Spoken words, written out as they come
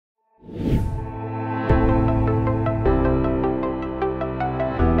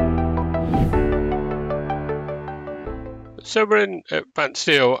So we're in Advanced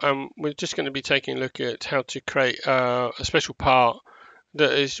Steel, and we're just going to be taking a look at how to create a special part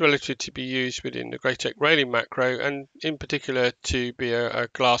that is relative to be used within the Greatech railing macro, and in particular to be a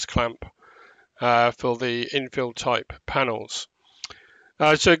glass clamp for the infill type panels.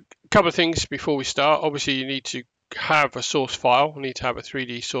 So a couple of things before we start. Obviously, you need to have a source file. You need to have a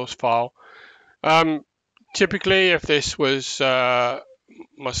 3D source file. Typically, if this was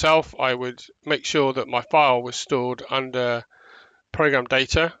myself, I would make sure that my file was stored under program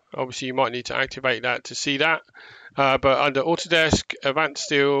data. Obviously, you might need to activate that to see that. But under Autodesk, Advanced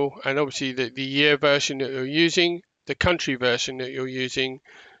Steel, and obviously the year version that you're using, the country version that you're using,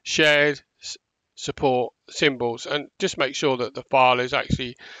 shared, support, symbols, and just make sure that the file is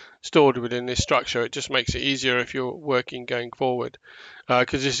actually stored within this structure. It just makes it easier if you're working going forward,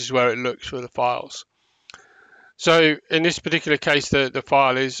 because this is where it looks for the files. So in this particular case, the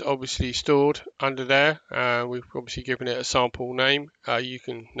file is obviously stored under there. We've obviously given it a sample name. You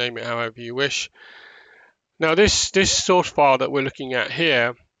can name it however you wish. Now this source file that we're looking at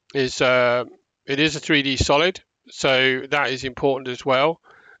here is it is a 3D solid, so that is important as well.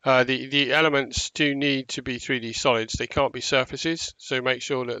 The elements do need to be 3D solids. They can't be surfaces, so make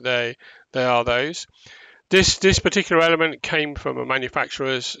sure that they are those. This particular element came from a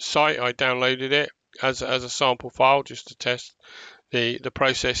manufacturer's site. I downloaded it as a sample file just to test the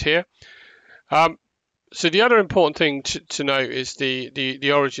process here. So the other important thing to note is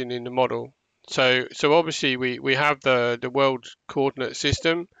the origin in the model. So obviously we have the world coordinate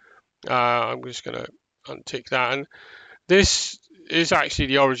system. I'm just going to untick that, and this is actually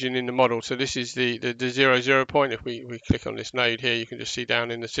the origin in the model. So this is the 0 point. If we click on this node here, you can just see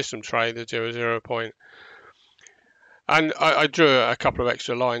down in the system tray the 0 point. And I drew a couple of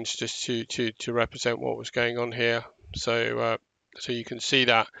extra lines just to represent what was going on here, so you can see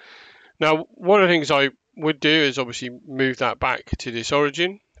that. Now, one of the things I would do is obviously move that back to this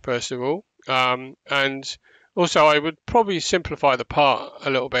origin first of all, and also I would probably simplify the part a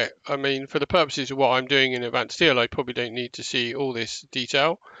little bit. I mean, for the purposes of what I'm doing in Advanced Steel, I probably don't need to see all this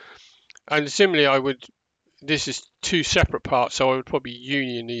detail. And similarly, this is two separate parts, so I would probably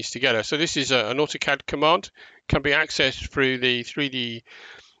union these together. So this is an AutoCAD command, can be accessed through the 3D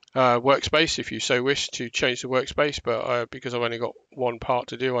workspace if you so wish to change the workspace, but because I've only got one part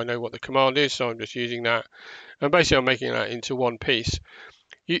to do, I know what the command is, so I'm just using that. And basically I'm making that into one piece.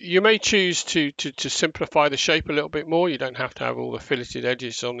 You may choose to simplify the shape a little bit more. You don't have to have all the filleted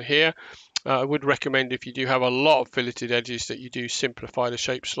edges on here. I would recommend, if you do have a lot of filleted edges, that you do simplify the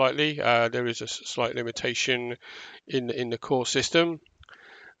shape slightly. There is a slight limitation in the core system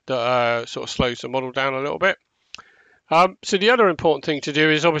that sort of slows the model down a little bit. So the other important thing to do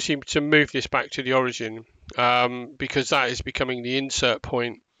is obviously to move this back to the origin, because that is becoming the insert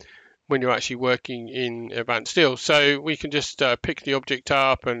point when you're actually working in Advanced Steel. So we can just pick the object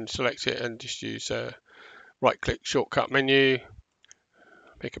up and select it and just use a right-click shortcut menu,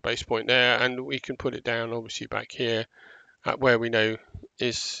 pick a base point there, and we can put it down obviously back here at where we know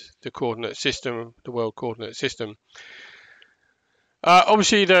is the coordinate system, the world coordinate system.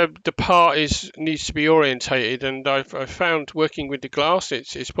 Obviously the part needs to be orientated, and I've found working with the glass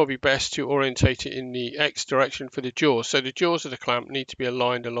it's probably best to orientate it in the X direction for the jaws. So the jaws of the clamp need to be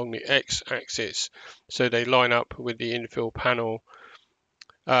aligned along the X axis, so they line up with the infill panel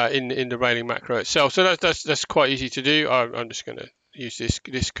in the railing macro itself. So that's quite easy to do. I'm just going to use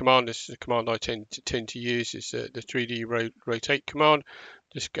this command. This is the command I tend to use, is the 3D rotate command.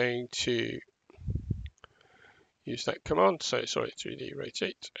 Just going to use that command. So sorry, 3D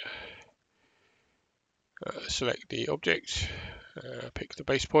rotate. Select the object, pick the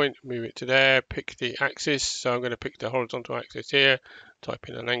base point, move it to there, pick the axis. So I'm going to pick the horizontal axis here, type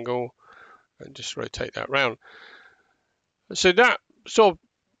in an angle, and just rotate that round. So that sort of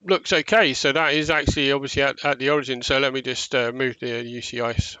looks okay. So that is actually obviously at the origin. So let me just move the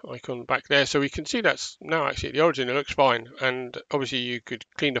UC icon back there, so we can see that's now actually at the origin. It looks fine, and obviously you could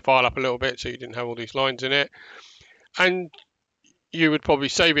clean the file up a little bit so you didn't have all these lines in it. And you would probably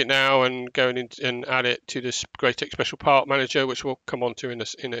save it now and go in and add it to this Greatech Special Part Manager, which we'll come on to in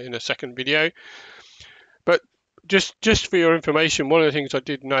a second video. But just for your information, one of the things I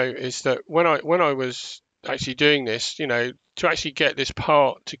did note is that when I was actually doing this, to actually get this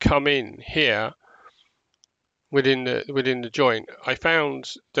part to come in here within the joint, I found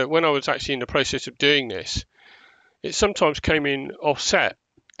that when I was actually in the process of doing this, it sometimes came in offset,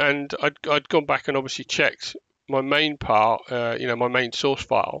 and I'd gone back and obviously checked my main part, my main source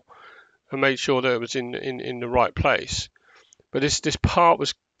file, and made sure that it was in the right place. But this part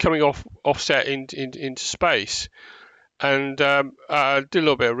was coming offset into space, and I did a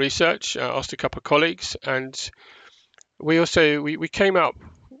little bit of research, asked a couple of colleagues, and we came up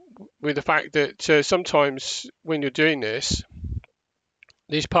with the fact that sometimes when you're doing this,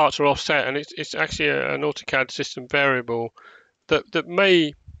 these parts are offset, and it's actually an AutoCAD system variable that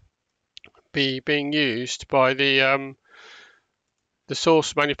may be being used by the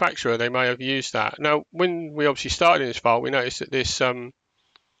source manufacturer. They may have used that. Now, when we obviously started in this file, we noticed that this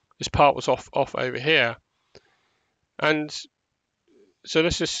part was off over here, and so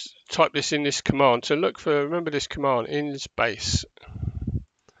let's just type this in this command. So remember this command, ins-base.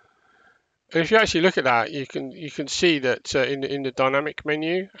 And if you actually look at that, you can see that in the dynamic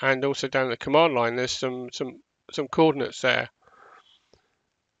menu and also down the command line, there's some coordinates there,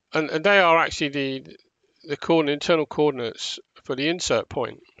 and they are actually the internal coordinates for the insert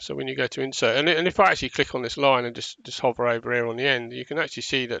point. So when you go to insert, and if I actually click on this line and just hover over here on the end, you can actually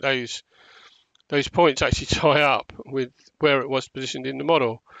see that those points actually tie up with where it was positioned in the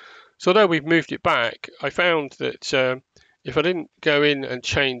model. So although we've moved it back, I found that if I didn't go in and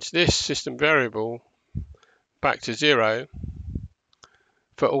change this system variable back to 0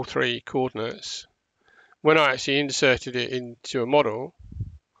 for all 3 coordinates, when I actually inserted it into a model,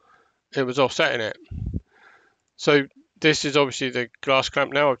 it was offsetting it. So this is obviously the glass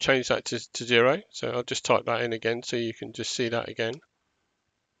clamp now. I've changed that to 0. So I'll just type that in again so you can just see that again.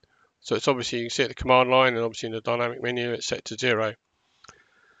 So it's obviously, you can see at the command line, and obviously in the dynamic menu it's set to 0.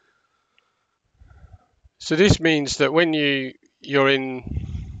 So this means that when you're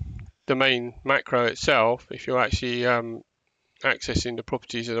in the main macro itself, if you're actually accessing the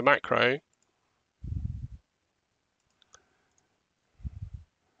properties of the macro,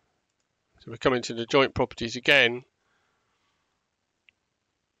 so we come into the joint properties again,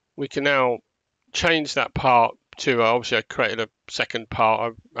 we can now change that part to, obviously I created a second part,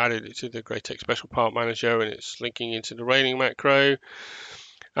 I've added it to the GreyTex Special Part Manager, and it's linking into the railing macro,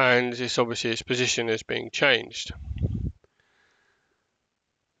 and it's obviously its position is being changed.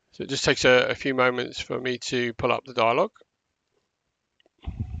 So it just takes a few moments for me to pull up the dialog.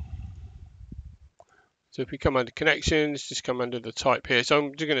 So if we come under connections, just come under the type here. So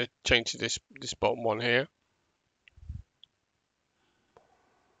I'm just going to change to this bottom one here.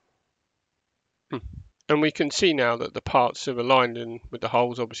 And we can see now that the parts have aligned in with the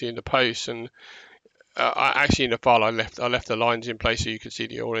holes obviously in the posts, and actually in the file I left the lines in place so you could see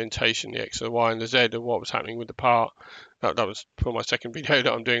the orientation, the X, the Y and the Z of what was happening with the part. That was for my second video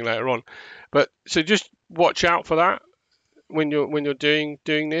that I'm doing later on. But so just watch out for that when you're doing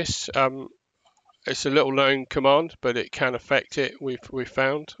this. It's a little known command, but it can affect it. We've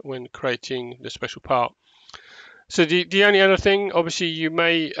found when creating the special part. So the only other thing, obviously, you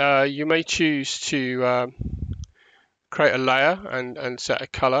may choose to create a layer and set a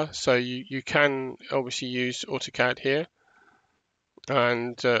color. So you can obviously use AutoCAD here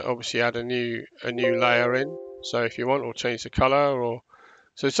and obviously add a new layer in. So if you want, or change the color, or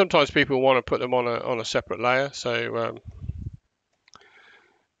so sometimes people want to put them on a separate layer. So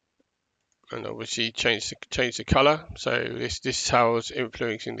and obviously change the color. So this is how it's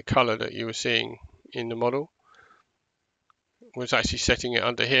influencing the color that you were seeing in the model. Was actually setting it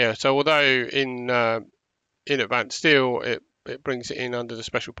under here. So although in Advanced Steel it brings it in under the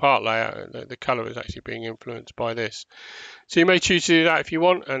special part layer, the color is actually being influenced by this. So you may choose to do that if you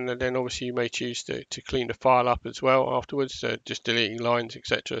want, and then obviously you may choose to clean the file up as well afterwards, just deleting lines,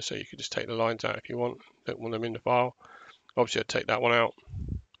 etc. So you could just take the lines out if you want, don't want them in the file. Obviously I'd take that one out.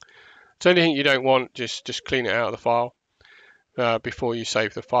 So anything you don't want, just clean it out of the file before you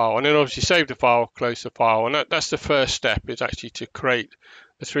save the file, and then obviously save the file, close the file, and that's the first step, is actually to create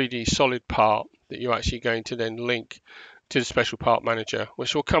the 3D solid part that you're actually going to then link to the Special Part Manager,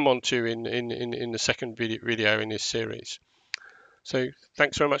 which we'll come on to in the second video in this series. So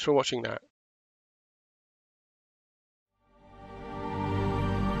thanks very much for watching that.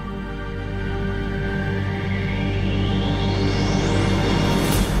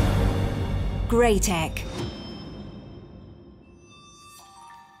 GreyTex.